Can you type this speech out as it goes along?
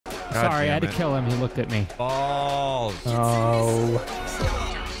Sorry, I had to damn it. kill him. He looked at me. Balls. Oh.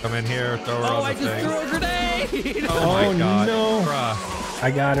 Come in here, throw her on the thing. Threw a grenade! Oh my god. no. Bruh.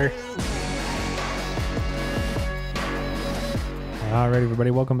 I got her. Alright,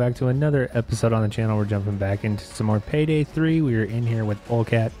 everybody, welcome back to another episode on the channel. We're jumping back into some more Payday 3. We are in here with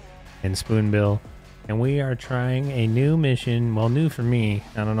Polecat and Spoonbill, and we are trying a new mission. Well, new for me.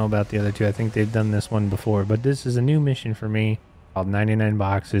 I don't know about the other two. I think they've done this one before, but this is a new mission for me called 99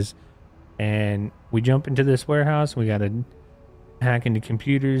 Boxes. And we jump into this warehouse. We got to hack into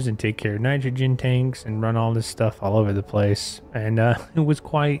computers and take care of nitrogen tanks and run all this stuff all over the place. And it was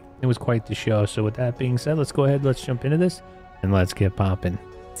quite the show. So with that being said, let's go ahead. Let's jump into this. And let's get popping.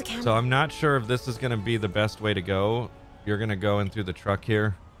 So I'm not sure if this is going to be the best way to go. You're going to go in through the truck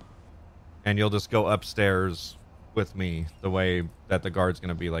here, and you'll just go upstairs with me the way that the guard's going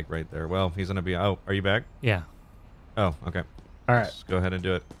to be like right there. Well, he's going to be... Oh, are you back? Yeah. Oh, okay. All right. Just go ahead and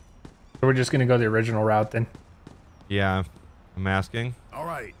do it. So we're just going to go the original route then. Yeah, I'm asking. All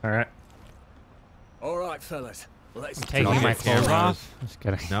right. All right. All right, fellas. Let's I'm taking Don't my get clothes cameras. off. Just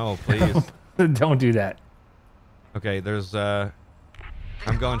kidding. No, please. Don't do that. Okay, there's...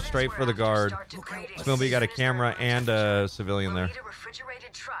 I'm going straight for the guard. Spoonbill, you got a camera and a civilian there. Need a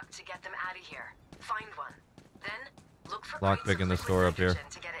refrigerated truck to get them out of here. Find one. Then look for Lockpicking this door up here.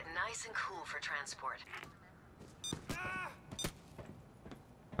 to get it nice and cool for transport.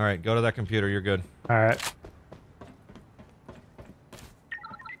 All right, go to that computer. You're good. All right.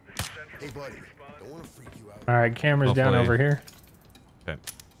 Hey, buddy. Don't want to freak you out. All right. Camera's down Hopefully. over here. Okay.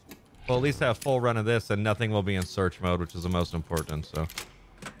 Well, at least have full run of this, and nothing will be in search mode, which is the most important. So,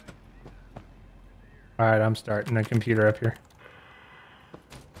 All right. I'm starting the computer up here.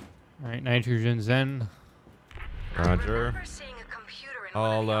 All right, nitrogen's in. Roger. Remember seeing a computer in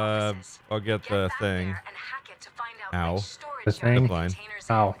one of the offices? I'll get the back thing. there and hack it to find out Ow. which storage The yard thing? the Line. container's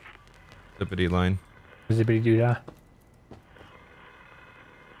in. Oh. Zippity line. Zippity doo dah.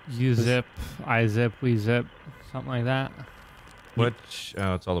 You zip, I zip, we zip, something like that. Which?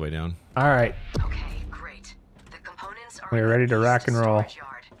 Oh, it's all the way down. All right. Okay, great. The components are We're in the ready to east rock and roll. storage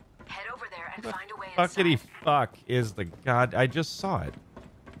yard. Head over there and find a way Fuckity inside. fuck is the god. I just saw it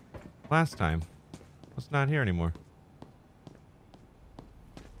last time. It's not here anymore.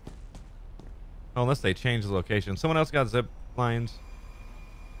 Oh, unless they change the location. Someone else got zip lines,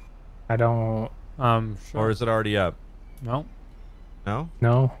 I don't Sure. or is it already up? No. No.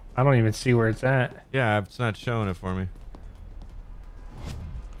 know. I don't even see where it's at. Yeah, it's not showing it for me.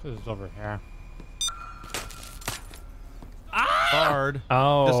 This is over here. Guard.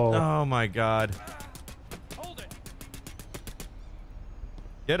 Oh. Oh my god.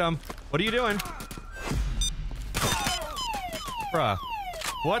 Get him. What are you doing? Bruh.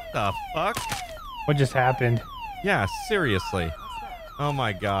 What the fuck? What just happened? Yeah, seriously. Oh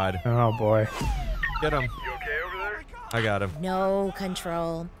my god. Oh boy. Get him. You okay over there? I got him. No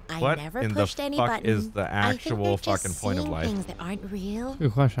control. I What never in the pushed any fuck buttons. is the actual I think they're fucking just point of seeing life? Things that aren't real.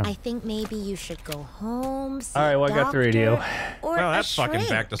 Good question. I think maybe you should go home. See All right, well, a I got the radio. doctor, Or Well, a that's fucking shrink.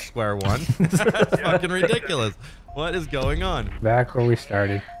 back to square one. That's fucking ridiculous. What is going on? Back where we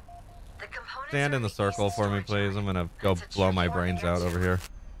started. The components Stand are in the east circle for me, storage please. yard. I'm gonna go That's a blow chip my you wanna brains get out to. over here.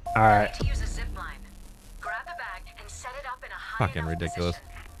 All right. To use a zip line. Grab a bag and set it up in a high Fucking enough ridiculous. position.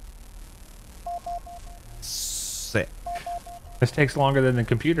 Sick. This takes longer than the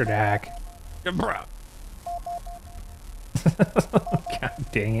computer to hack. Bruh. God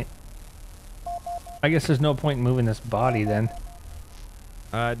dang it. I guess there's no point in moving this body then.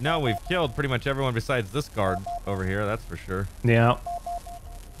 No, we've killed pretty much everyone besides this guard over here, that's for sure. Yeah.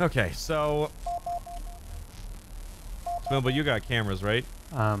 Okay, so... Spoonbill, you got cameras, right?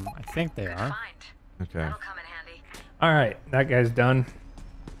 I think they Good are. find. Okay. That'll come in handy. All right. That guy's done.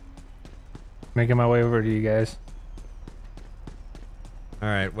 Making my way over to you guys.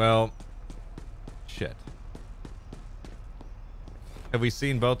 Alright, well... Shit. Have we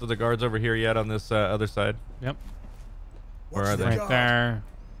seen both of the guards over here yet on this other side? Yep. Where are they? Right there.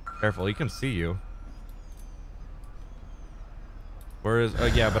 Careful, he can see you. Where is... Oh,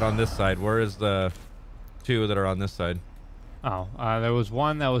 yeah, but on this side. Where is the two that are on this side? Oh, there was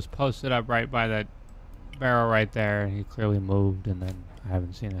one that was posted up right by that barrel right there, and he clearly moved, and then I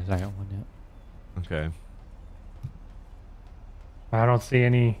haven't seen the second one yet. Okay. I don't see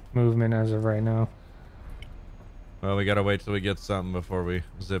any movement as of right now. Well, we gotta wait till we get something before we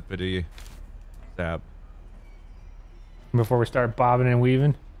zippity zap. Before we start bobbing and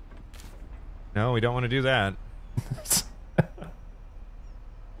weaving. No, we don't want to do that.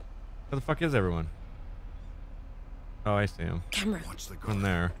 Where the fuck is everyone? Oh, I see him. Camera. Watch the In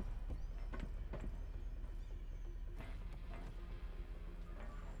there.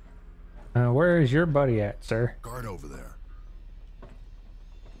 Where is your buddy at, sir? Guard over there.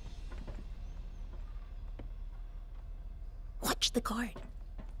 Watch the guard.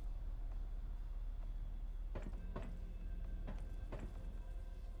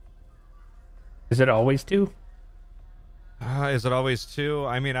 Is it always 2? Is it always 2?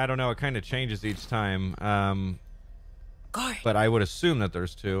 I mean, I don't know. It kind of changes each time. Guard. But I would assume that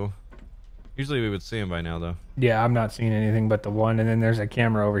there's 2. Usually we would see him by now, though. Yeah, I'm not seeing anything but the one, and then there's a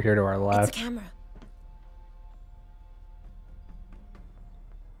camera over here to our It's a left. camera.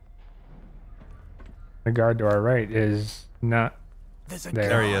 The guard to our right is not There's a there.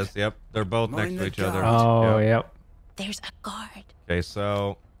 There he is. Yep. They're both Mind next the to each other. guard. Oh, Yep. yep. There's a guard. Okay,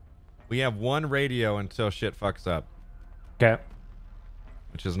 so we have 1 radio until shit fucks up, Okay.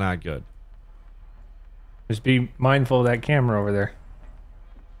 which is not good. Just be mindful of that camera over there.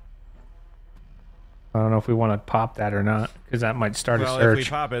 I don't know if we want to pop that or not, because that might start Well, a if we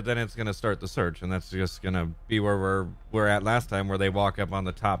search. pop it, then it's going to start the search, and that's just going to be where we're at last time, where they walk up on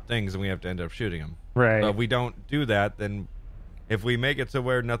the top things, and we have to end up shooting them. Right. But if we don't do that, then if we make it to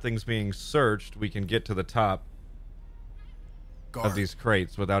where nothing's being searched, we can get to the top guard. of these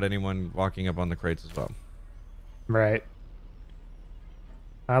crates without anyone walking up on the crates as well. Right.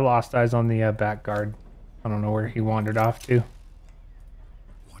 I lost eyes on the back guard. I don't know where he wandered off to.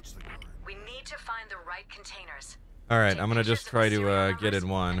 Watch the guard. We need to find the right containers. All right, Take I'm going to pictures just of try the serial to numbers, get in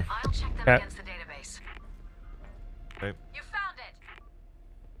one. and I'll check them Okay. against the database. Okay. You found it.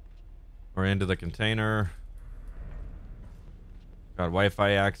 We're into the container. Got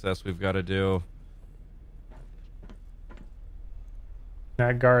Wi-Fi access we've got to do.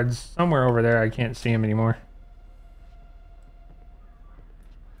 That guard's somewhere over there. I can't see him anymore.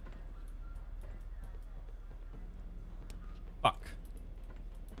 Fuck.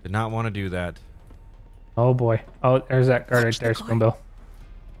 Did not want to do that. Oh boy. Oh, there's that guard right Watch the there, guard. Spoonbill.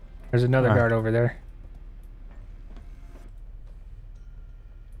 There's another Alright. guard over there.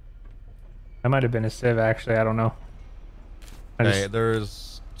 That might have been a civ, actually. I don't know. I Okay, just-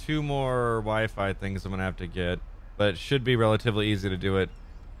 there's 2 more Wi-Fi things I'm going to have to get, but it should be relatively easy to do it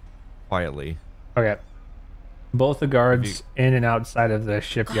quietly. Okay. Both the guards in and outside of the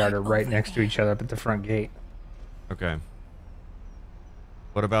shipyard are right next to each other up at the front gate. Okay.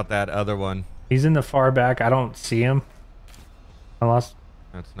 What about that other one? He's in the far back. I don't see him. I lost.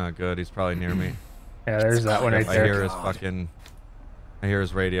 That's not good. He's probably near me. Yeah, there's that one right I hear there. his fucking... I hear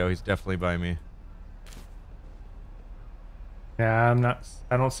his radio. He's definitely by me. Yeah, I'm not.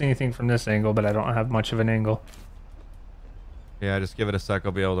 I don't see anything from this angle, but I don't have much of an angle. Yeah, just give it a sec.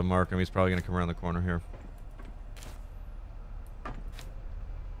 I'll be able to mark him. He's probably going to come around the corner here.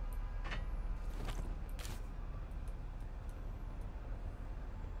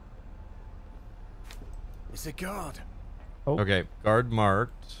 It's a guard. Oh. Okay, guard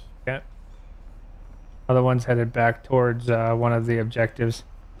marked. Okay. Other one's headed back towards one of the objectives.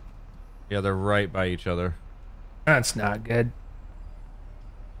 Yeah, they're right by each other. That's not good.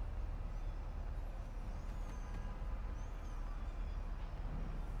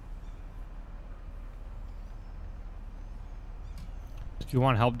 Do you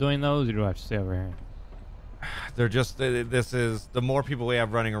want help doing those, or do I have to stay over here? They're just... This is... The more people we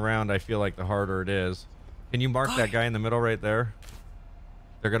have running around, I feel like the harder it is. Can you mark that guy in the middle right there?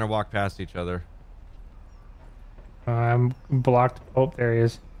 They're going to walk past each other. I'm blocked. Oh, there he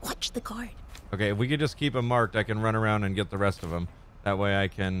is. Watch the guard. Okay, if we could just keep him marked, I can run around and get the rest of them. That way I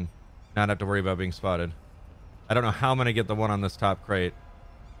can not have to worry about being spotted. I don't know how I'm going to get the one on this top crate.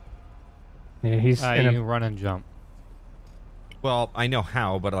 Yeah, he's You in a, can run and jump. Well, I know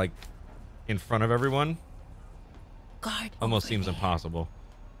how, but like in front of everyone Guard. almost over seems there. impossible.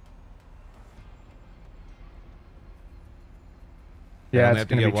 I yeah, only it's have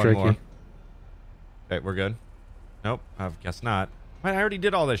to gonna get be one tricky. more. Okay, we're good. Nope, I guess not. I already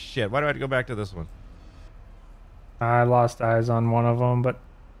did all this shit. Why do I have to go back to this one? I lost eyes on one of them, but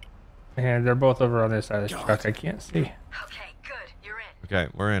and they're both over on this side of this truck. I can't see. Okay, good. You're in.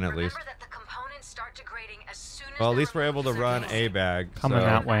 Okay, we're in at least. Remember that the components start degrading as soon as Well, at they're least we're able to removed run from a the bag. Coming so-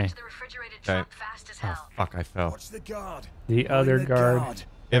 that way. to the refrigerated Okay. truck fast as Oh, hell. fuck, I fell. Watch the guard. The Mind other the guard.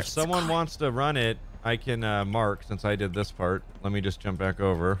 If someone wants to run it, I can mark since I did this part. Let me just jump back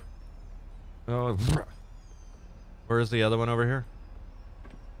over. Oh, where's the other one over here?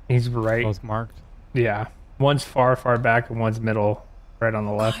 He's right. Both marked. Yeah, one's far, far back, and one's middle, right on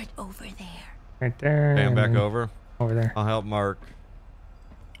the left. Guard over there. Right there. Okay, I'm and back then over. Over there. I'll help mark.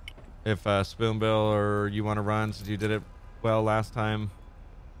 If Spoonbill or you want to run since you did it well last time.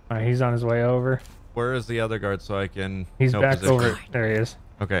 He's on his way over. Where is the other guard so I can... He's no back position? over. There he is.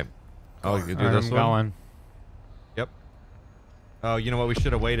 Okay. Oh, you do Alright, this I'm one? going. Yep. Oh, you know what? We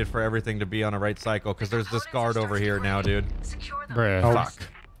should have waited for everything to be on a right cycle because there's this guard over here now, dude. Secure them. Bruh. Oh. Fuck.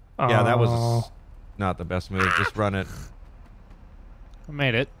 Yeah, that Oh, was not the best move. Just run it. I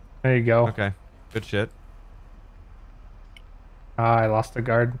made it. There you go. Okay. Good shit. Ah, I lost the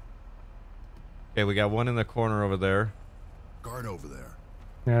guard. Okay, we got one in the corner over there. Guard over there.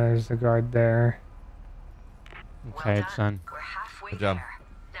 Yeah, there's the guard there. Okay, it's done. We're halfway Good job. there.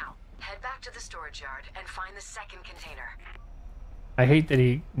 Now, head back to the storage yard and find the second container. I hate that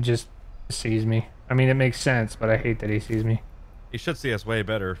he just sees me. I mean, it makes sense, but I hate that he sees me. He should see us way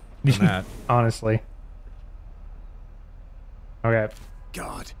better than that. Honestly. Okay.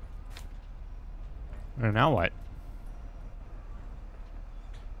 God. And now what?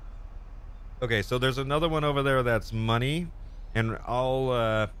 Okay, so there's another one over there that's money, and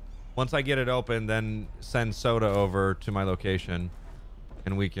I'll once I get it open, then send Soda over to my location,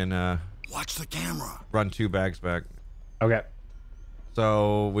 and we can Watch the camera. run 2 bags back. Okay.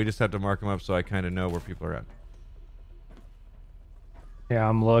 So we just have to mark them up so I kind of know where people are at. Yeah,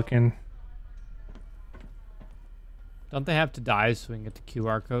 I'm looking. Don't they have to die so we can get the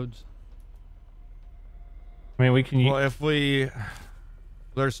QR codes? I mean, we can Well, if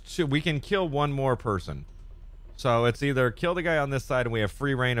there's 2, we can kill one more person. So it's either kill the guy on this side and we have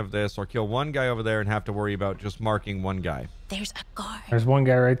free reign of this, or kill one guy over there and have to worry about just marking one guy. There's a guard. There's one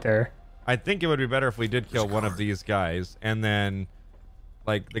guy right there. I think it would be better if we did kill one of these guys and then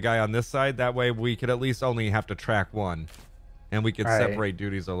like the guy on this side. That way we could at least only have to track one and we could Right. separate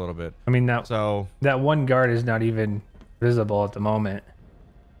duties a little bit. I mean, that So that one guard is not even visible at the moment.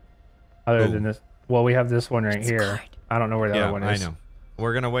 Other Ooh. than this. Well, we have this one right It's a here. guard. I don't know where the yeah, other one I is. know.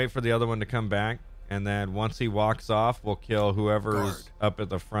 We're going to wait for the other one to come back. And then once he walks off, we'll kill whoever's Guard. up at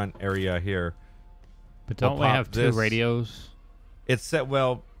the front area here. But We'll don't we pop have 2 this. radios? It's set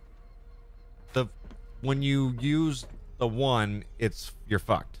well. When you use the one, you're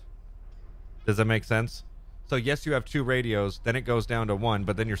fucked. Does that make sense? So yes, you have 2 radios, then it goes down to 1,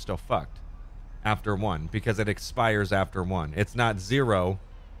 but then you're still fucked after 1 because it expires after 1. It's not 0,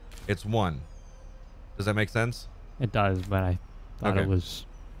 it's 1. Does that make sense? It does, but I thought Okay. it was...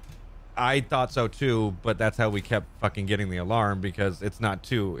 I thought so too, but that's how we kept fucking getting the alarm because it's not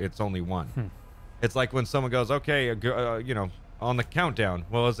 2, it's only 1. It's like when someone goes, okay, you know, on the countdown.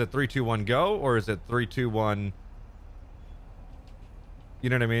 Well, is it 3, 2, 1, go, or is it 3, 2, 1? You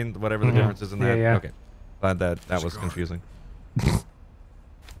know what I mean? Whatever the difference is in Yeah, that. yeah. Okay, glad that was Cigar. confusing.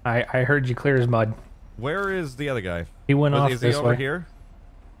 I heard you clear as mud. Where is the other guy? He went off Is he this over way. here?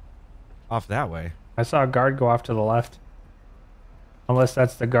 Off that way. I saw a guard go off to the left. Unless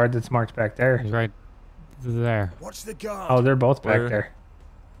that's the guard that's marked back there. He's right there. Watch the guard. Oh, they're both back Where? there.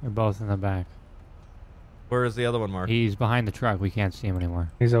 They're both in the back. Where is the other one, Mark? He's behind the truck. We can't see him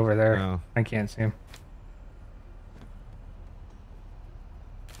anymore. He's over there. Oh. I can't see him.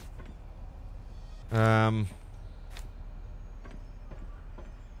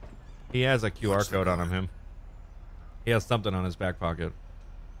 He has a QR code on him. He has something on his back pocket.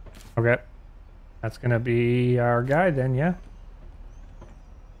 Okay. That's gonna be our guy then, yeah.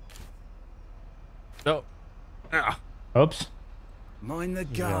 No. Ah. Oops. Mind the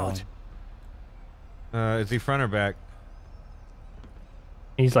guard. Is he front or back?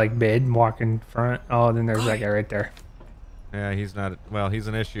 He's like mid, walking front. Oh, then there's that guy right there. Yeah, he's not. Well, he's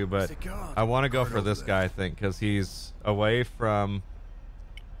an issue, but It's a guard. I want to go Guard for over this there. guy, I think, because he's away from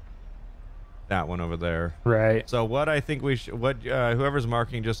that one over there. Right. So what I think we should, whoever's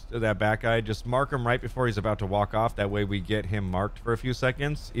marking just that back guy, just mark him right before he's about to walk off. That way we get him marked for a few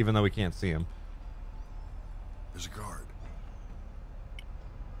seconds, even though we can't see him. There's a guard.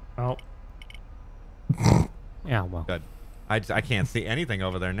 Oh. Yeah, well. Good. I can't see anything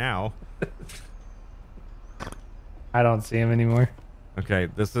over there now. I don't see him anymore. Okay,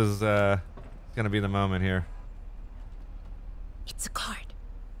 this is gonna be the moment here. It's a guard.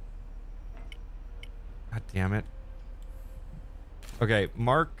 God damn it. Okay,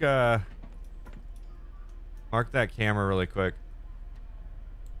 mark that camera really quick.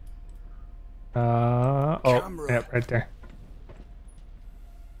 Oh, Camera. yep, right there.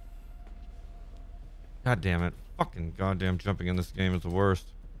 God damn it. Fucking goddamn jumping in this game is the worst.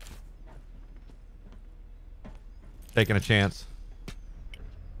 Taking a chance.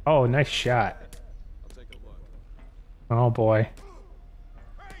 Oh, nice shot. Oh boy.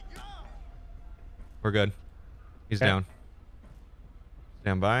 We're good. He's Okay. down.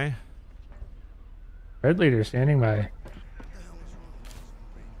 Stand by. Red leader standing by.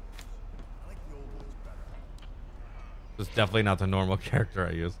 This is definitely not the normal character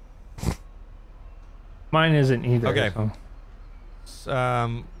I use. Mine isn't either. Okay.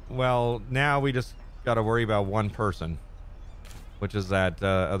 So. Well, now we just got to worry about one person. which is that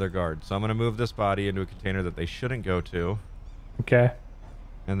other guard. So I'm gonna move this body into a container that they shouldn't go to, Okay.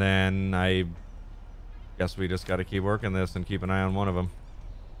 and then I guess we just got to keep working this and keep an eye on one of them.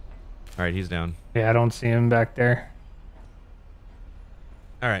 All right, he's down. Yeah, I don't see him back there.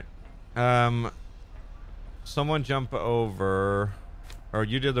 All right. Someone jump over, or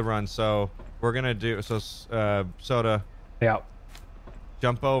you did the run. So we're gonna do Soda. Yeah.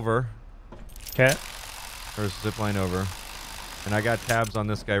 Jump over, Okay. or zip line over, and I got tabs on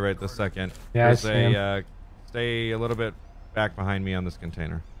this guy right this second. Yeah, I There's see him. Stay a little bit back behind me on this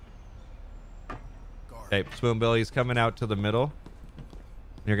container. Okay, Spoonbill, he's coming out to the middle.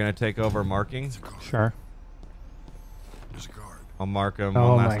 You're gonna take over marking. Sure. There's a guard. I'll mark him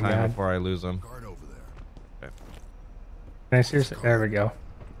Oh one last my time God. before I lose him. Guard over there. Okay. Can I seriously? There we go.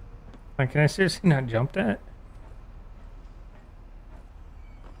 Like, can I seriously not jump that?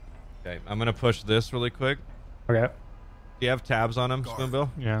 Okay, I'm gonna push this really quick. Okay. Do you have tabs on him, Guard. Spoonbill?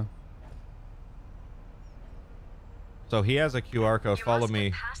 Yeah. So he has a QR code. You Follow must me.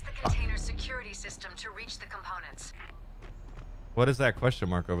 get past the container security system to reach the components. What is that question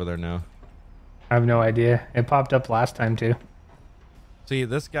mark over there now? I have no idea. It popped up last time too. See,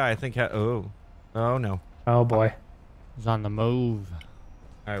 this guy I think oh no. Oh boy. He's on the move.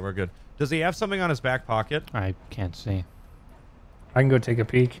 All right, we're good. Does he have something on his back pocket? I can't see. I can go take a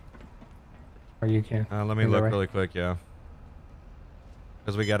peek. Or you can. Let me Either look way. really quick, yeah.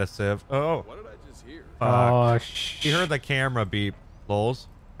 Because we got a sieve. Oh, What did I just hear? fuck. Oh, He heard the camera beep. Lols.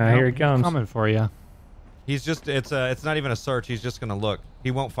 Here it He's comes. coming for you. He's just, it's not even a search. He's just going to look.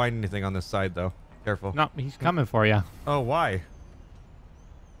 He won't find anything on this side, though. Careful. No, he's coming for you. Oh, why?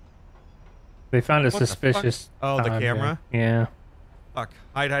 They found a What the fuck? suspicious. Oh, the time camera? there. Yeah. Fuck.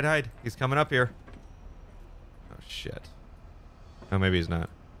 Hide, hide, hide. He's coming up here. Oh, shit. Oh, maybe he's not.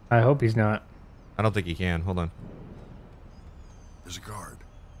 I hope he's not. I don't think he can. Hold on. There's a guard.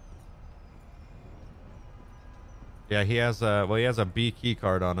 Yeah, he has a B key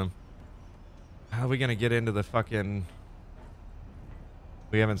card on him. How are we gonna get into the fucking...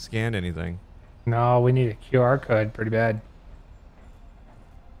 We haven't scanned anything. No, we need a QR code pretty bad.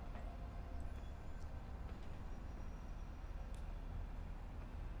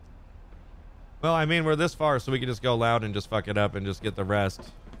 Well, I mean, we're this far, so we can just go loud and just fuck it up and just get the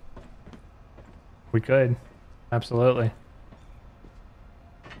rest. We could. Absolutely.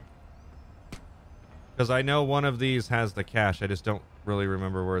 Because I know one of these has the cache. I just don't really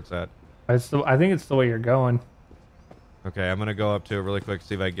remember where it's at. I think it's the way you're going. Okay, I'm gonna go up to it really quick,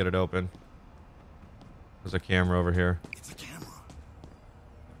 see if I can get it open. There's a camera over here. It's a camera.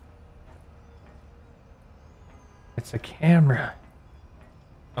 It's a camera.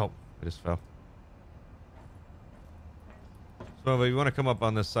 Oh, I just fell. So if you want to come up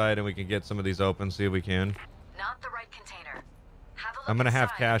on this side and we can get some of these open, see if we can. Not the right container. Have a look I'm gonna have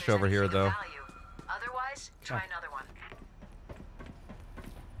inside if cash there's over here, anything of though. value. Otherwise, try another one.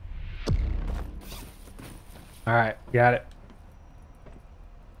 All right, got it.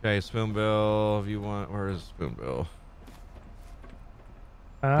 Okay, Spoonbill, if you want, where is Spoonbill?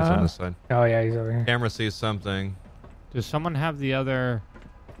 He's on Uh, this side. oh yeah, he's over here. Camera sees something. Does someone have the other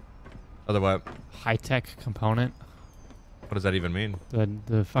Other what? high-tech component? What does that even mean?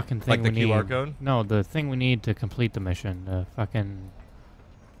 The fucking thing Like the we need. QR code? No, the thing we need to complete the mission. The fucking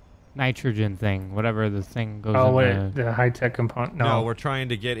nitrogen thing. Whatever the thing goes Oh in wait, the... the high tech component. No, No, we're trying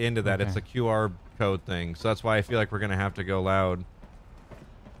to get into that. It's a Okay. QR code thing. So that's why I feel like we're going to have to go loud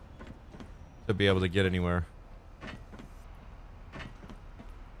to be able to get anywhere.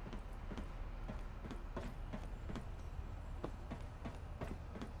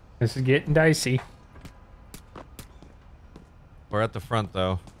 this is getting dicey. We're at the front,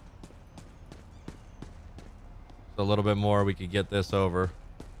 though. So a little bit more, we could get this over.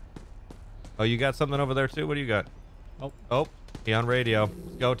 Oh, you got something over there, too? What do you got? Oh. Oh, he on radio.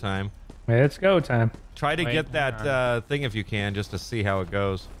 It's go time. It's go time. Try to Wait, get hang that thing if you can, just to see how it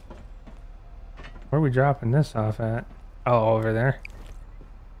goes. Where are we dropping this off at? Oh, over there.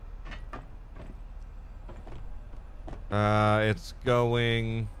 It's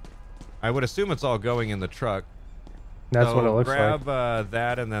going... I would assume it's all going in the truck. That's So what it looks grab, like.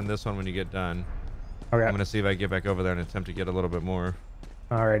 that and then this one when you get done. Okay. I'm going to see if I can get back over there and attempt to get a little bit more.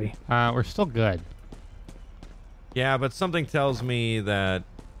 Alrighty. We're still good. Yeah, but something tells me that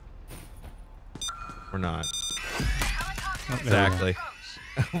we're not. Oh, there we go. Exactly.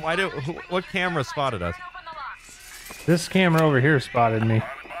 Why do... What camera spotted us? Open the locks. This camera over here spotted me.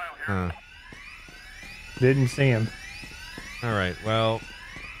 Huh. Didn't see him. All right, well...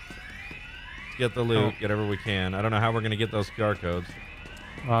 Let's get the loot, get whatever we can. I don't know how we're going to get those QR codes.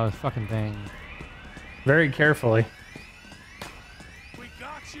 Well, this fucking thing. Very carefully.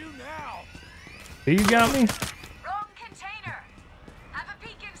 You got me? Wrong container. Have a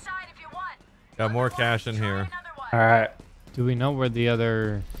peek inside if you want. Got more cash in here. All right. Do we know where the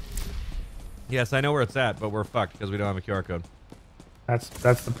other... Yes, I know where it's at, but we're fucked because we don't have a QR code. That's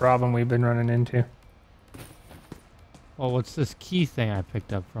the problem we've been running into. Well, what's this key thing I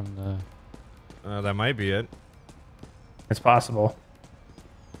picked up from the... That might be it. It's possible.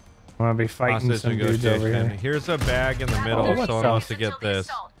 I'm gonna be fighting Hostage some dudes over negotiation. here. Here's a bag in the middle. Oh, what Someone the- wants to get Until the this.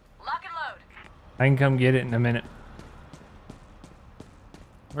 assault. Lock and load. I can come get it in a minute.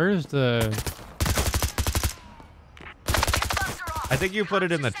 Where's the... Bugs are off. I think you put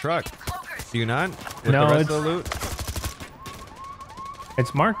it in the Cops are truck. sending in cloakers. Do you not? With No, the rest it's- of the loot?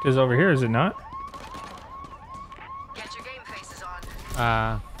 It's marked as over here, is it not? Get your game faces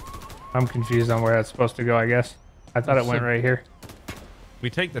on. I'm confused on where that's supposed to go, I guess. I thought it went right here. We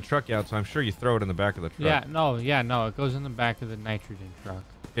take the truck out, so I'm sure you throw it in the back of the truck. Yeah, no, it goes in the back of the nitrogen truck.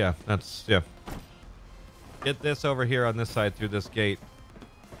 Yeah, that's, yeah. Get this over here on this side through this gate.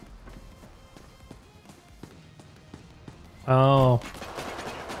 Oh.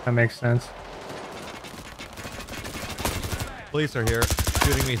 That makes sense. Police are here,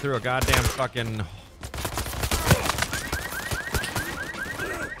 shooting me through a goddamn fucking...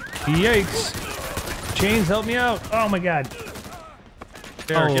 Yikes. Chains, help me out. Oh my god.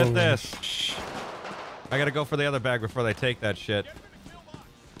 Here, get Oh, this. I gotta go for the other bag before they take that shit.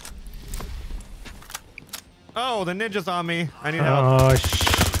 Oh, the ninja's on me. I need help. Oh,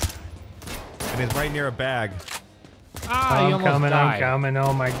 And he's right near a bag. Ah, you I'm almost coming, died. I'm coming.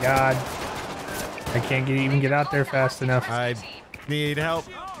 Oh my god. I can't even get out there fast enough. I need help.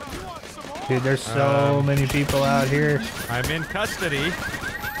 Dude, there's so many people out here. I'm in custody.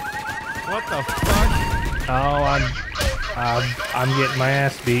 What the fuck? Oh, I'm getting my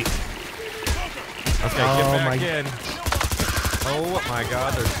ass beat. Okay, Oh get back my- in. Oh my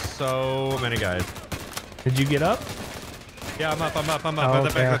god, there's so many guys. Did you get up? Yeah, I'm up. At the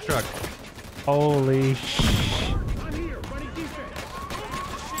Okay. back of the truck. Holy sh!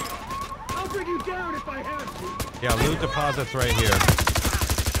 Yeah, loot deposits right here.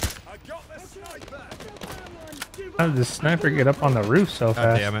 How did the sniper get up on the roof so God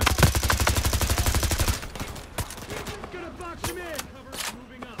fast? damn it.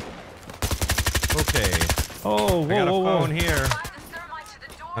 Okay, Oh, I got a whoa, whoa, phone whoa. here. Slide the thermite to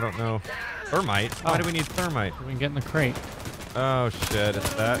the door. I don't know. Thermite? Why do we need thermite? We can get in the crate. Oh shit,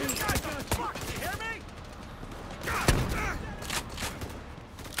 it's that.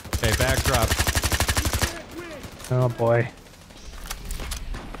 Okay, backdrop. Oh boy.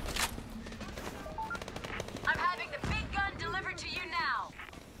 I'm having the big gun delivered to you now.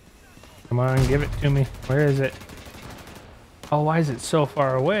 Come on, give it to me. Where is it? Oh, why is it so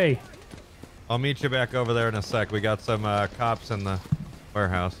far away? I'll meet you back over there in a sec. We got some cops in the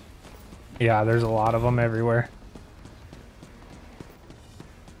warehouse. Yeah, there's a lot of them everywhere.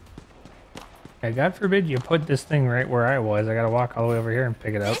 Yeah, God forbid you put this thing right where I was. I gotta walk all the way over here and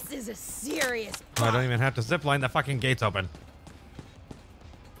pick it up. This is a serious Oh, I don't even have to zip line. The fucking gate's open.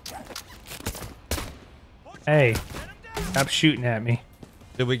 Hey, stop shooting at me.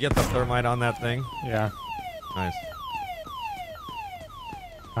 Did we get the thermite on that thing? Yeah. Nice.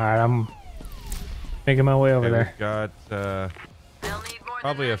 All right, I'm making my way over Okay, there. we've got They'll need more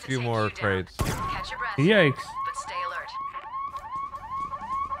probably than a that to few take more you down. crates. Catch your breath. Yikes. But stay alert.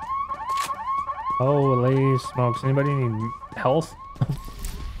 Holy smokes. Anybody need health?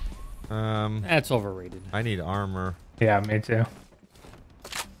 That's overrated. I need armor. Yeah, me too.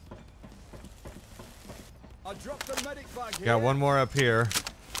 I dropped the medic bag here. Got one more up here.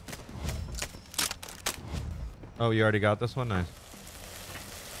 Oh, you already got this one? Nice.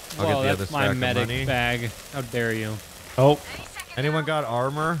 I'll Well, get the other that's my stack of medic money. bag. How dare you? Oh, Any second Anyone now. got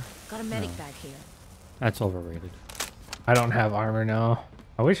armor? Got a medic bag here. That's overrated. I don't have armor now.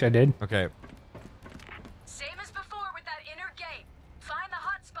 I wish I did. Okay. Same as before with that inner gate. Find the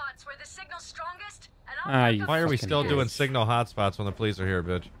hot spots where the signal's strongest, and Ah, I'll you Why are we Fucking still doing bitch. signal hotspots when the police are here,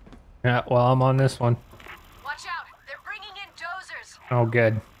 bitch? Yeah, well, I'm on this one. Watch out. They're bringing in dozers. Oh,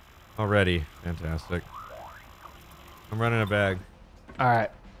 good. Already. Fantastic. I'm running a bag. All right.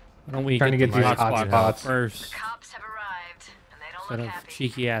 Why don't we Trying to get get these these hotspots hotspots. first Cops have arrived, and they don't instead look of happy.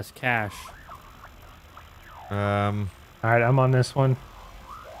 cheeky ass cash? All right, I'm on this one.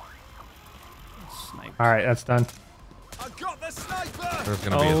 Snipe. All right, that's done. I got the sniper. There's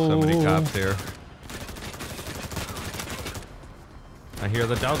gonna be so many Oh. cops here. I hear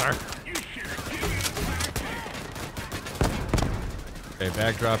the dozer. Okay,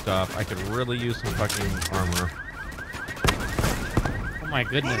 bag dropped off. I could really use some fucking armor. Oh my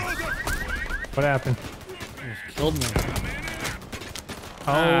goodness. What happened? Almost killed me.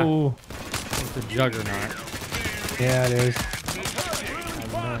 Oh, It's a juggernaut. yeah, it is.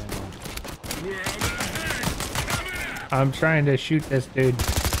 Oh, no. I'm trying to shoot this dude.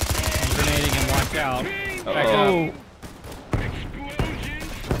 I'm grenading him. Watch out. Back Oh, up.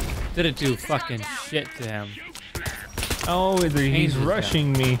 Didn't do fucking shit to him. oh, he's Changes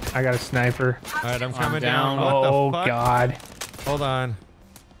rushing me. I got a sniper. All right, I'm I'm coming down. down. What Oh the fuck? God. Hold on.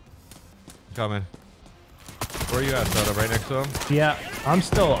 Coming. Where are you at, Soda? Right next to him? Yeah, I'm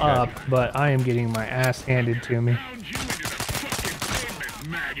still up, but I am getting my ass handed to me.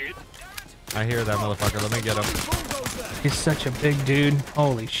 I hear that motherfucker. Let me get him. He's such a big dude.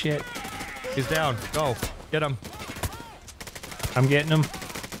 Holy shit. He's down. Go. Get him. I'm getting him.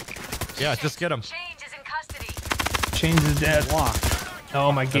 Yeah, just get him. Change is in custody. Chains is dead.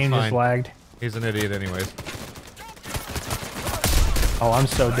 Oh, my game just fine. lagged. He's an idiot anyways. Oh, I'm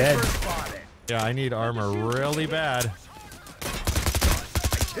so dead. Yeah, I need armor really bad.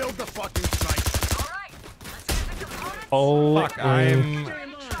 Killed the fucking sniper. All right, let's get the components. Oh, Fuck, I'm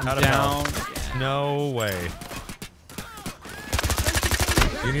out of Down. health. No way.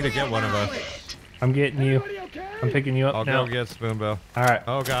 You need to get one of us. I'm getting you. I'm picking you up I'll now. go get Spoonbill. All right.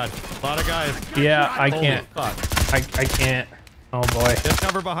 Oh god, a lot of guys. Yeah, I Holy can't. fuck. I can't. Oh boy. Get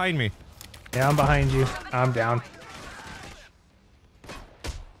cover behind me. Yeah, I'm behind you. I'm down.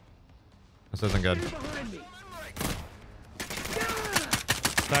 This isn't good.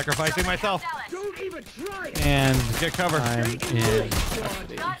 Sacrificing myself. And Get cover. I'm in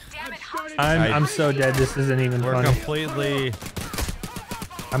custody. God damn it, Hawks. I'm so dead. This isn't even We're funny. completely.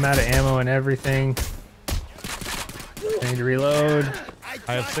 I'm out of ammo and everything. I need to reload.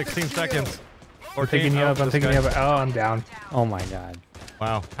 I have 16 seconds. I'm picking you up. I'm picking you up. Oh, I'm down. Oh my god.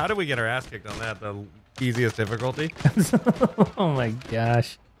 Wow. How did we get our ass kicked on that? The easiest difficulty? Oh my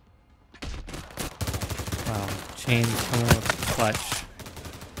gosh. Wow. Chains coming with the clutch.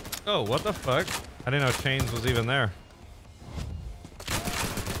 Oh, what the fuck? I didn't know Chains was even there.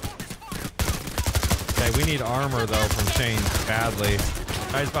 Okay, we need armor though from Chains badly.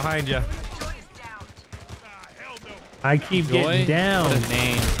 Guys behind you. I keep Joy? getting down. What a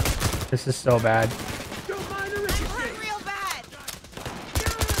name. This is so bad. Real bad.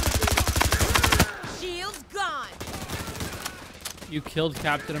 Shield's gone. You killed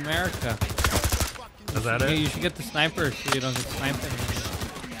Captain America. Is that Yeah, it? you should get the sniper so you don't get sniped anymore.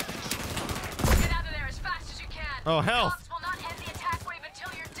 Get out of there as fast as you can. Oh, health. Hawks will not end the attack wave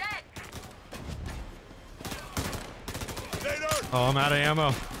until you're dead. Oh, I'm out of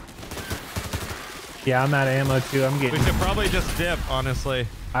ammo. Yeah, I'm out of ammo too. I'm We getting. should probably just dip, honestly.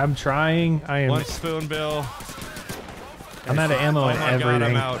 I'm trying. I am. One Spoonbill. I'm out of ammo Oh and my everything. god,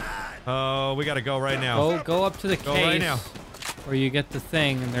 I'm out. Oh, we gotta go right now. Go up to the Go case right now. where you get the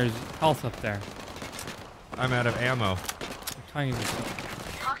thing and there's health up there. I'm out of ammo. I'm telling you this.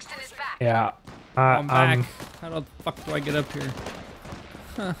 Hoxton is back. Yeah. I'm back. How the fuck do I get up here?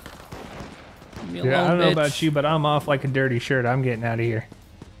 Huh. Leave me alone, Yeah, I don't know bitch. about you, but I'm off like a dirty shirt. I'm getting out of here.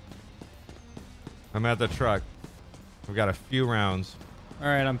 I'm at the truck. We've got a few rounds. All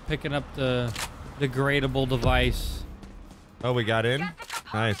right, I'm picking up the degradable device. Oh, we got in? Get the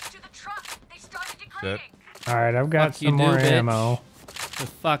components Nice. to the truck. They started degrading. All right, I've got Fuck you some do, more bitch. ammo. The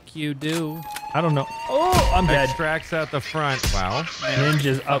fuck you do? I don't know. Oh, I'm dead. Extracts at the front. Wow.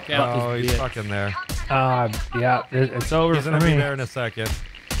 Ninja's up. Fuck out. Oh, he's bitch. fucking there. Yeah, it's over He's for gonna be me. there in a second.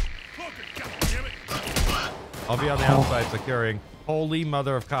 I'll be on the outside securing. Holy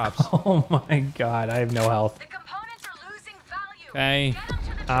mother of cops. Oh my god, I have no health. The components are losing value. Okay. Get them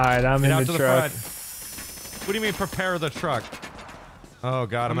to the All right, I'm Get in out the to truck. the front. What do you mean prepare the truck? Oh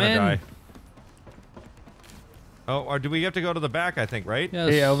god, I'm I'm gonna in. die. Oh, or do we have to go to the back, I think, right?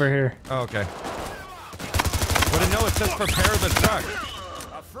 Yes. Yeah, over here. Oh, okay. What no, it says prepare the truck.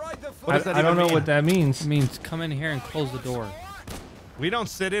 What does that I don't even know mean? what that means. It means come in here and close the door. We don't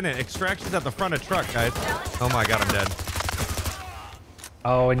sit in it. Extraction's at the front of truck, guys. Oh my god, I'm dead.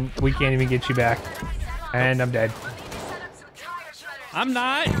 Oh, and we can't even get you back. And I'm dead. set up some tire shredders. I'm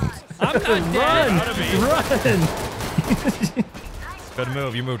not. I'm not dead. Out of me. Run! Good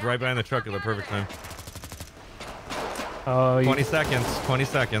move. You moved right behind the truck at the perfect time. Oh, 20 seconds. 20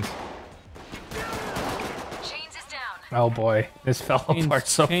 seconds. Chains is down. oh boy, this fell apart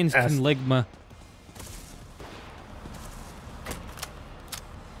so Chains fast. can ligma.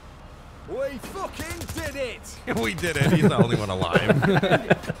 We fucking did it! We did it. He's the only one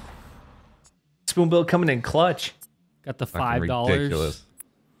alive. Spoonbill coming in clutch. Got the Fucking $5. ridiculous.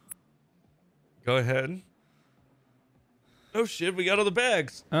 Go ahead. Oh shit, we got all the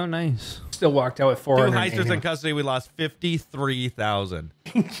bags. Oh, nice. Still walked out with Two 400. heisters in custody. We lost 53,000.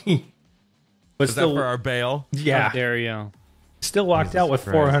 But Is that still, for our bail? yeah. How dare you? Still walked Jesus out with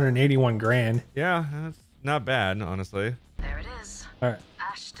Christ. 481 grand. Yeah, that's not bad, honestly. There it is. All right.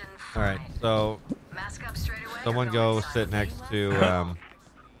 Ashton All right, Fry. so Mask up straight away. someone or go inside? sit next to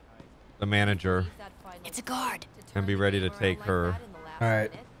the manager It's a guard. and be ready to take her. All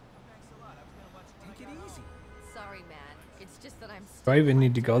right. Sorry, man. It's just that I'm Do I even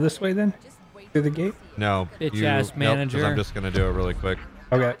need to go this way then? Through the gate? No, Bitch ass nope, 'cause manager. I'm just gonna do it really quick.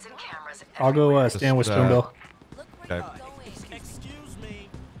 Okay. Guards and cameras I'll go everywhere. stand with Just, Spoonbill. Okay.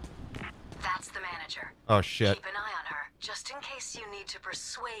 That's the manager. Oh shit. Keep an eye on her, just in case you need to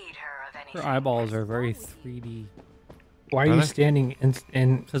persuade her of anything. Her eyeballs are very 3D. Why are Are you they? standing in?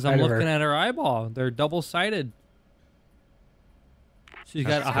 Because I'm looking at her eyeball. They're double-sided. She's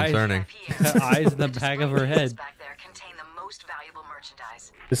got That's eyes. concerning. Got eyes in the back of her head. Back there contain the most valuable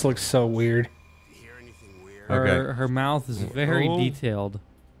merchandise. This looks so weird. You hear anything weird? Okay. Her mouth is very Oh. detailed.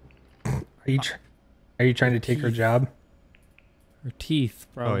 Are you trying to take her job? Her teeth,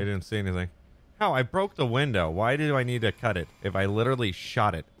 bro. Oh, you didn't see anything. How? I broke the window. Why do I need to cut it if I literally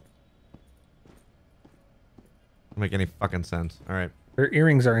shot it? Doesn't make any fucking sense. All right, Her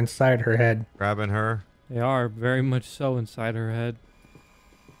earrings are inside her head. grabbing her. They are very much so inside her head.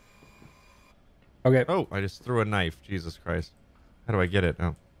 Okay. Oh, I just threw a knife. Jesus Christ. How do I get it?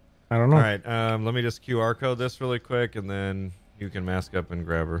 Oh. I don't know. All right. Let me just QR code this really quick, and then you can mask up and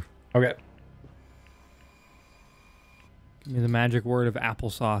grab her. Okay. Give me the magic word of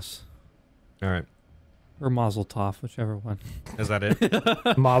applesauce. All right. Or mazel tov, whichever one. Is that it?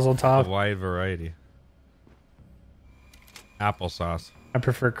 Mazel A tov. wide variety. Applesauce. I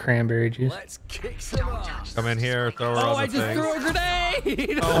prefer cranberry juice. Let's kick some off. Come in here. Throw her on the thing. a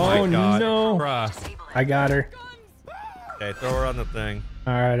grenade! Oh my Oh, God. no. Bruh. Disable it. I got her. Okay, throw her on the thing.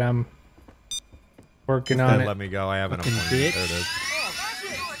 All right, I'm working on Then it. let me go. I have an Fucking appointment. bitch. There it is.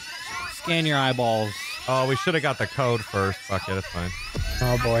 Scan your eyeballs. Oh, we should have got the code first. Fuck it, it's fine.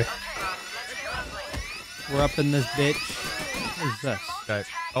 Oh boy. Let's get ugly. We're up in this bitch. What is this? Okay,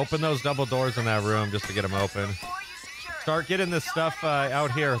 open those double doors in that room just to get them open. Before you secure it, Start getting this stuff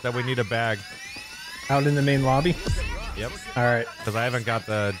out here that we need a bag. Out in the main lobby. Yep, All right. because I haven't got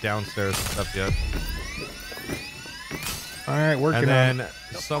the downstairs stuff yet. All right, working And on then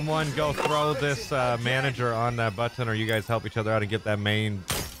someone go throw this manager on that button, or you guys help each other out and get that main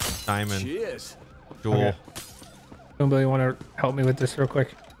diamond Cheers. jewel. Okay. Somebody want to help me with this real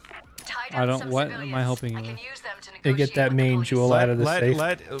quick? tie I down don't- some what am I civilians. helping you I can with? use them to To get negotiate that with the main police. jewel out of the safe.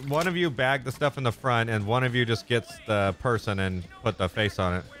 Let one of you bag the stuff in the front, and one of you just gets the person and put the face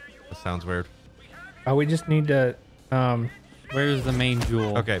on it. That sounds weird. Oh, we just need to. Where's the main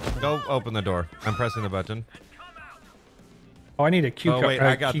jewel? Okay, go open the door. I'm pressing the button. Oh, I need a cue Oh, card. wait,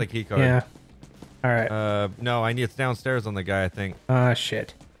 I got the key card. Yeah. All right. No, I need it's downstairs on the guy, I think.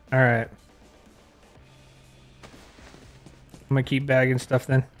 Shit. All right. I'm gonna keep bagging stuff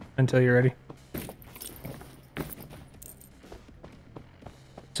then until you're ready.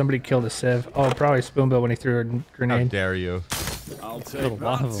 Somebody killed a Civ. Oh, probably Spoonbill when he threw a How grenade. dare you? I'll Killed a take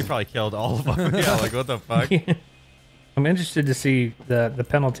lot of You them. probably killed all of them. Yeah, like what the fuck? I'm interested to see the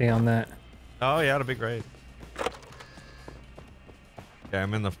penalty on that. Oh yeah, that'd be great. Okay,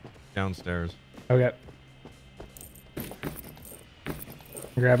 I'm in the downstairs. Okay.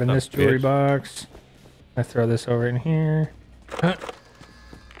 Grabbing Oh, this jewelry bitch. box. I throw this over in here. Police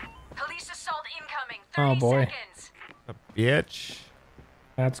assault incoming. 30 Oh, boy. seconds. Bitch.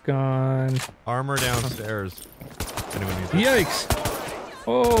 That's gone. Armor downstairs. Anyone needs it? Yikes!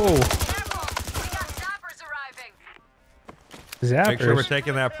 Oh, Careful. We got zappers arriving. zappers. Make sure we're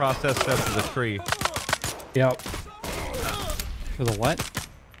taking that process step to the tree. Yep, For the what?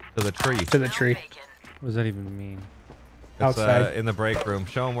 To the tree. to the tree. Bacon. What does that even mean? It's Outside. in the break room.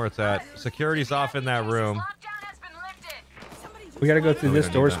 Show them where it's at. Security's off in that room. Lockdown has been lifted. We gotta go through No, we this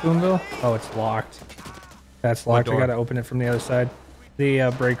don't door, need that. Spoonbill. Oh, it's locked. That's locked. I door? gotta open it from the other side.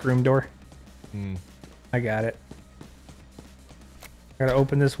 The break room door. Hmm. I got it. Gotta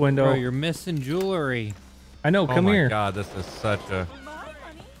open this window. Bro, you're missing jewelry. I know. Oh Come my here. god, this is such a...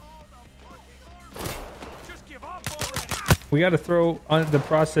 We gotta throw on the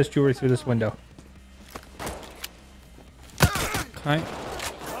processed jewelry through this window. Okay.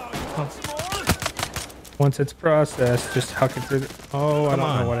 Once it's processed, just huck it through. Oh, I Come don't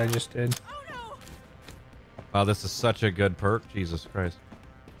on. know what I just did. Wow, this is such a good perk. Jesus Christ.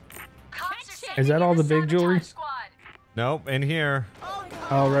 Cops are taking Is that all in the big jewelry? sabotage squad. Nope, in here.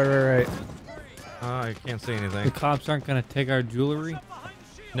 Oh, right. I can't see The anything. cops aren't gonna take our jewelry.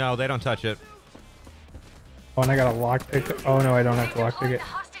 No, they don't touch it. Oh, and I got a lockpick. Oh no, I don't have to Deploying lockpick the it.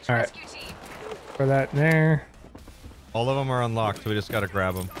 hostage All right. rescue team. For that in there. All of them are unlocked, so we just gotta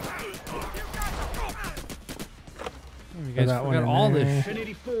grab them. You guys that one forgot in all there. this shit.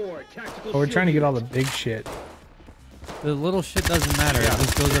 1084, tactical Oh, we're trying to get all the big shit. The little shit doesn't matter. It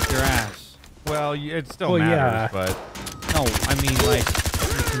just goes up your ass. Well, it still Well, matters, yeah. but No, I mean like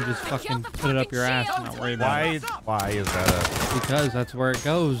you can just fucking put it up your ass and not worry about it. why is that Because that's where it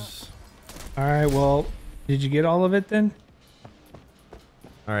goes. All right, well, did you get all of it then?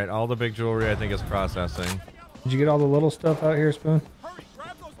 all right? All the big jewelry I think is processing. Did you get all the little stuff out here, Spoon?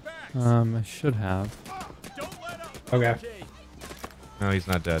 I should have. Okay. No, he's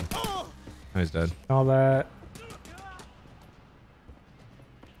not dead. No, he's dead. All that.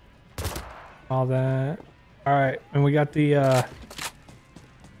 All that. All right, and we got the.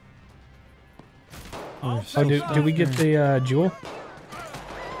 Oh, did we get the jewel?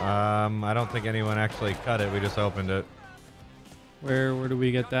 I don't think anyone actually cut it. We just opened it Where do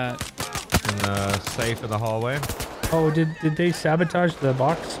we get that? in the safe in the hallway. Oh, did they sabotage the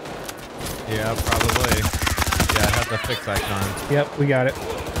box? Yeah, probably. Yeah, I have the fix icon. Yep, we got it.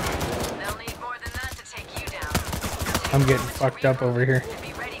 They'll need more than that to take you down. I'm getting fucked up over here. To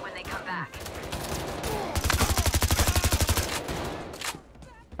be ready when they come back.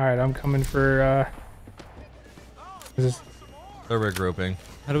 All right, I'm coming for. Is this? They're regrouping.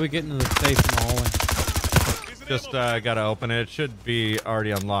 How do we get into the safe in the hallway? Just gotta open it. It should be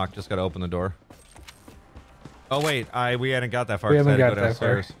already unlocked. Just gotta open the door. Oh wait, we hadn't got that far. We 'cause I haven't had to got go that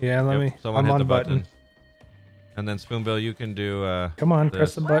far. downstairs. Yeah, let me. Someone I'm hit on the button. button. And then Spoonbill, you can do. Come on, this.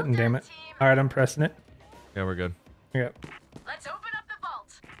 press the button, damn it. All right, I'm pressing it. Yeah, we're good. Yep. Let's open up the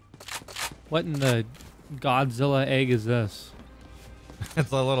vault. What in the Godzilla egg is this?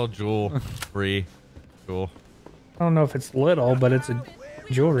 It's a little jewel free jewel. I don't know if it's little, but it's a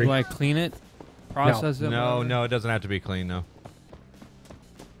jewelry. Do I clean it? Process it? No, whatever? no, it doesn't have to be clean. No.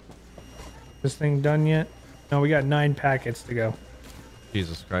 This thing done yet? No, we got 9 packets to go.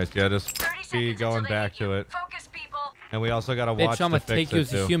 Jesus Christ, yeah, just 30 be seconds going until they back hit to you. it. Focus, people. And we also gotta watch Bitch, I'm to gonna take fix you it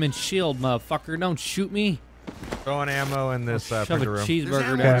as a too. human shield, motherfucker. Don't shoot me. Throwing ammo in this Shove a printer room. cheeseburger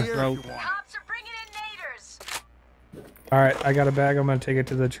ammo down here your if throat. Cops are bringing in naders. All right, I got a bag. I'm gonna take it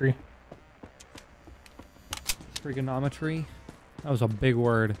to the tree. Trigonometry? That was a big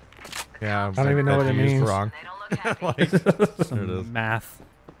word. Yeah, I don't even know that what it you used means. Wrong. They don't look happy. Like, there it Some is. math.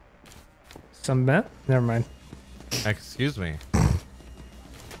 Some bet? Never mind. Excuse me.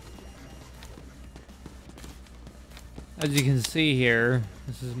 As you can see here,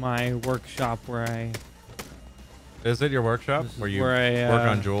 this is my workshop where I... Is it your workshop This is where you where I, work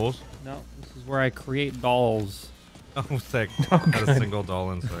on jewels? No, this is where I create dolls. Oh, sick. Oh, Got a good. single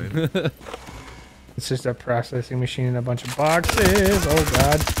doll inside. It's just a processing machine and a bunch of boxes. Oh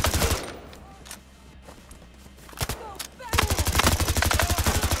god.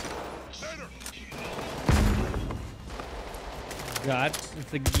 God,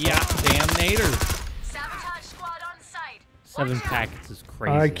 it's a goddamn nader. Sabotage squad on site. 7 Watch out. packets is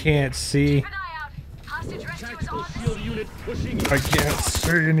crazy. I can't see. Keep an eye out. Hostage rescue is on the scene. I can't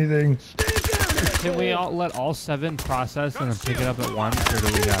see anything. Can we all let all 7 process and then pick it up at once, or do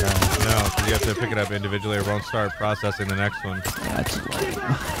we gotta... No, 'cause you have to pick it up individually or won't start processing the next one. That's lame.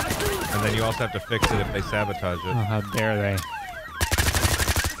 And then you also have to fix it if they sabotage Oh, it. how dare they?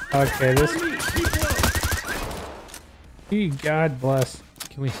 Okay, this. God bless.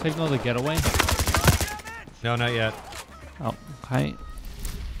 Can we signal the getaway? No, not yet. Oh, okay.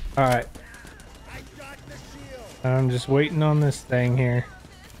 All right. I'm just waiting on this thing here.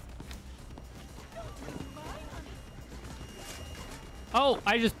 Oh,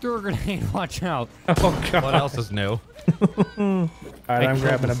 I just threw a grenade. Watch out. Oh god. What else is new? All right, I I'm killed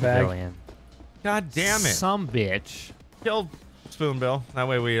grabbing the a bag. civilian. God damn it. Some bitch. Kill Spoonbill. That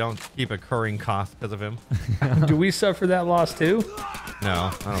way we don't keep incurring costs because of him. Do we suffer that loss too? No,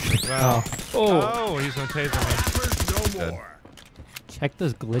 I don't think so. Oh, Oh, he's gonna taser me. Good. Check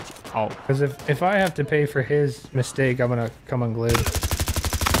this glitch out. because if I have to pay for his mistake, I'm gonna come unglued.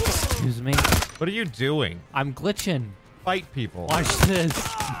 Excuse me. What are you doing? I'm glitching. Fight people. Watch this.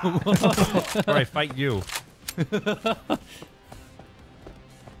 Or I fight you.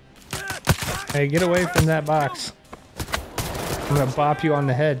 Hey, get away from that box. I'm gonna bop you on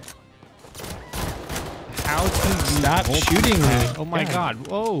the head. How to use Stop multi- shooting me. Oh my god.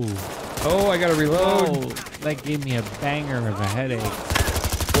 Whoa. Oh, I gotta reload. Whoa. That gave me a banger of a headache.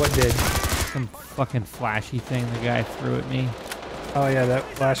 What did? Some fucking flashy thing the guy threw at me. Oh yeah, that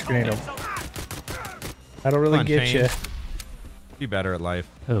flash grenade. That'll really Come on, get you. Chains. Be better at life.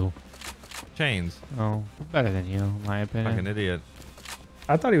 Who? Chains. Oh, better than you, in my opinion. Fucking idiot.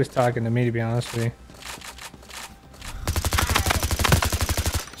 I thought he was talking to me, to be honest with you.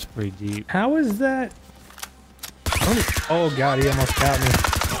 It's pretty deep. How is that? Oh god, he almost got me.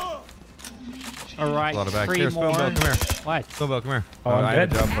 All right, A lot of bags. 3 Here, more. Spoonbill, come here. What? Spoonbill, come here. Oh, I'm I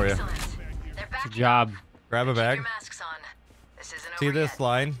have a dead. job for you. Excellent. They're back Good job. Grab a Keep bag. your masks on. This isn't See over this yet.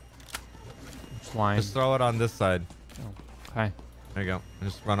 line? Which line? Just throw it on this side. Okay. There you go. And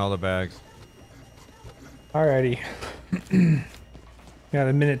just run all the bags. Alrighty. Got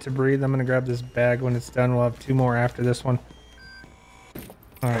a minute to breathe. I'm gonna grab this bag when it's done. We'll have 2 more after this one.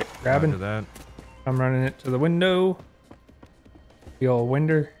 Alright, Roger grabbing. that. I'm running it to the window. The old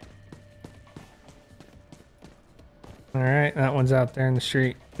winder. Alright, that one's out there in the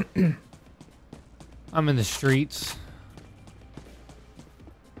street. I'm in the streets.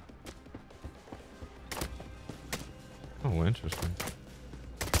 Oh, interesting.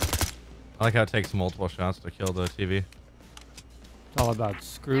 I like how it takes multiple shots to kill the TV. It's all about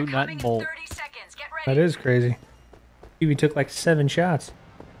screw, They're nut, coming and in bolt. 30 seconds. Get That ready. is crazy. TV took like 7 shots.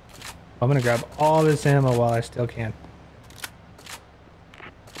 I'm gonna grab all this ammo while I still can.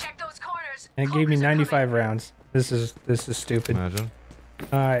 Check those corners. And it gave me Clovers are 95 coming. rounds. This is stupid. Imagine.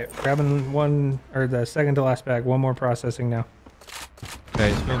 Alright, grabbing one or the second to last bag. One more processing now.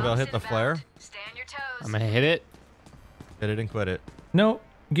 Okay, Spoonbill, hit the Inbound. flare. Stay on your toes. I'm gonna hit it, Hit it and quit it. No,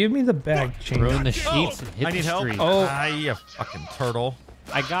 give me the bag change. ruin the sheets, and hit I need the help. street. Oh. Ah, you fucking turtle.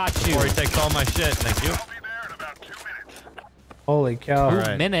 I got you. Before he takes all my shit. Thank you. Holy cow! All 2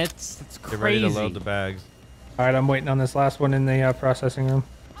 right. minutes. It's Get ready crazy. to load the bags. Alright, I'm waiting on this last one in the processing room.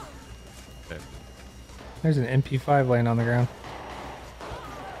 Okay. There's an MP5 laying on the ground.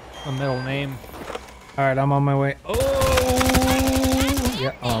 A middle name. Alright, I'm on my way. Oh!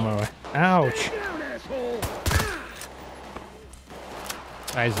 Yeah, I'm on my way. Ouch!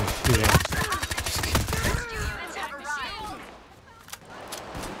 Guys are shooting. Units have arrived.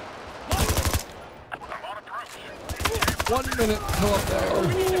 1 minute till up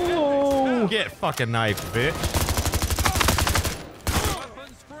there. Get fucking knifed, bitch.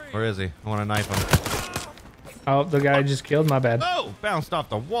 Where is he? I want to knife him. Oh, the guy I just killed. My bad. Oh! Bounced off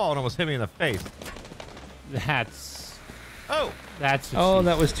the wall and almost hit me in the face. That's Oh! that's. what Oh, she-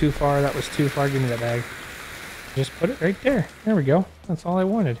 that was too far. That was too far. Give me that bag. Just put it right there. There we go. That's all I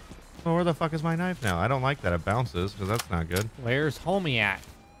wanted. Well, where the fuck is my knife now? I don't like that it bounces because that's not good. Where's homie at?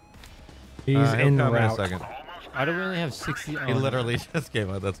 He's He'll in the come in a route. second. Why do we only have 60? He literally just came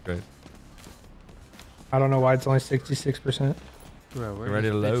out. That's great. I don't know why it's only 66%. Bro, where's ready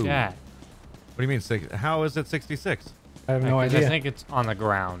this to bitch load. at? What do you mean? How is it 66? I have no 'Cause idea. I think it's on the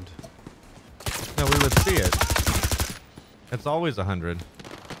ground. No, we would see it. It's always 100.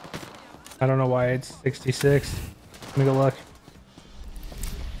 I don't know why it's 66. Let me go look.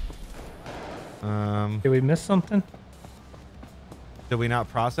 Did we miss something? Did we not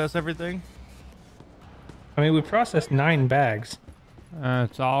process everything? I mean, we processed 9 bags.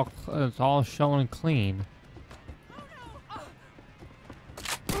 It's all showing clean.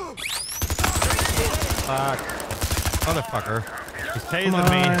 Fuck. Motherfucker. He's Come tasing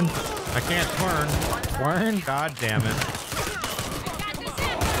me. on. I can't turn. Turn. God damn it.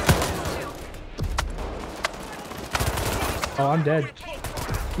 Oh, I'm dead.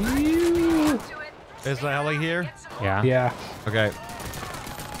 Ew. Is the heli here? Yeah. Yeah. Okay.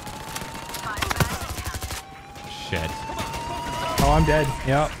 Shit. Oh, I'm dead.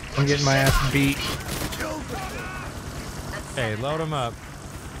 Yep. I'm getting my ass beat. Okay, load him up.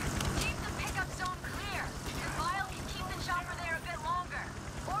 Keep the pickup zone clear. Lyle can keep the chopper there a bit longer.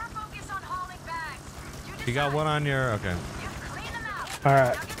 Or focus on hauling bags. You got one on your... Okay. You clean them out. All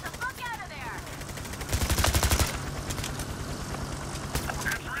right. Now get the fuck out of there.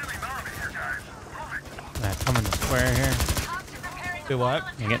 Come in the square here. Cops are preparing Do the what?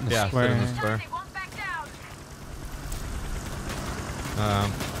 final You get in the Yeah, sit square. in the here. square. They won't back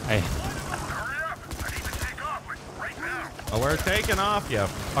down. Hey, Oh, we're taking off, you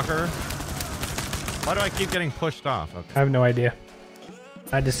fucker. Why do I keep getting pushed off? Okay. I have no idea.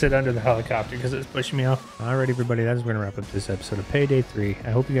 I had to sit under the helicopter because it's pushing me off. Alright, everybody, that's going to wrap up this episode of Payday 3.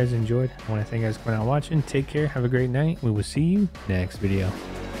 I hope you guys enjoyed. I want to thank you guys for coming out and watching. Take care. Have a great night. We will see you next video.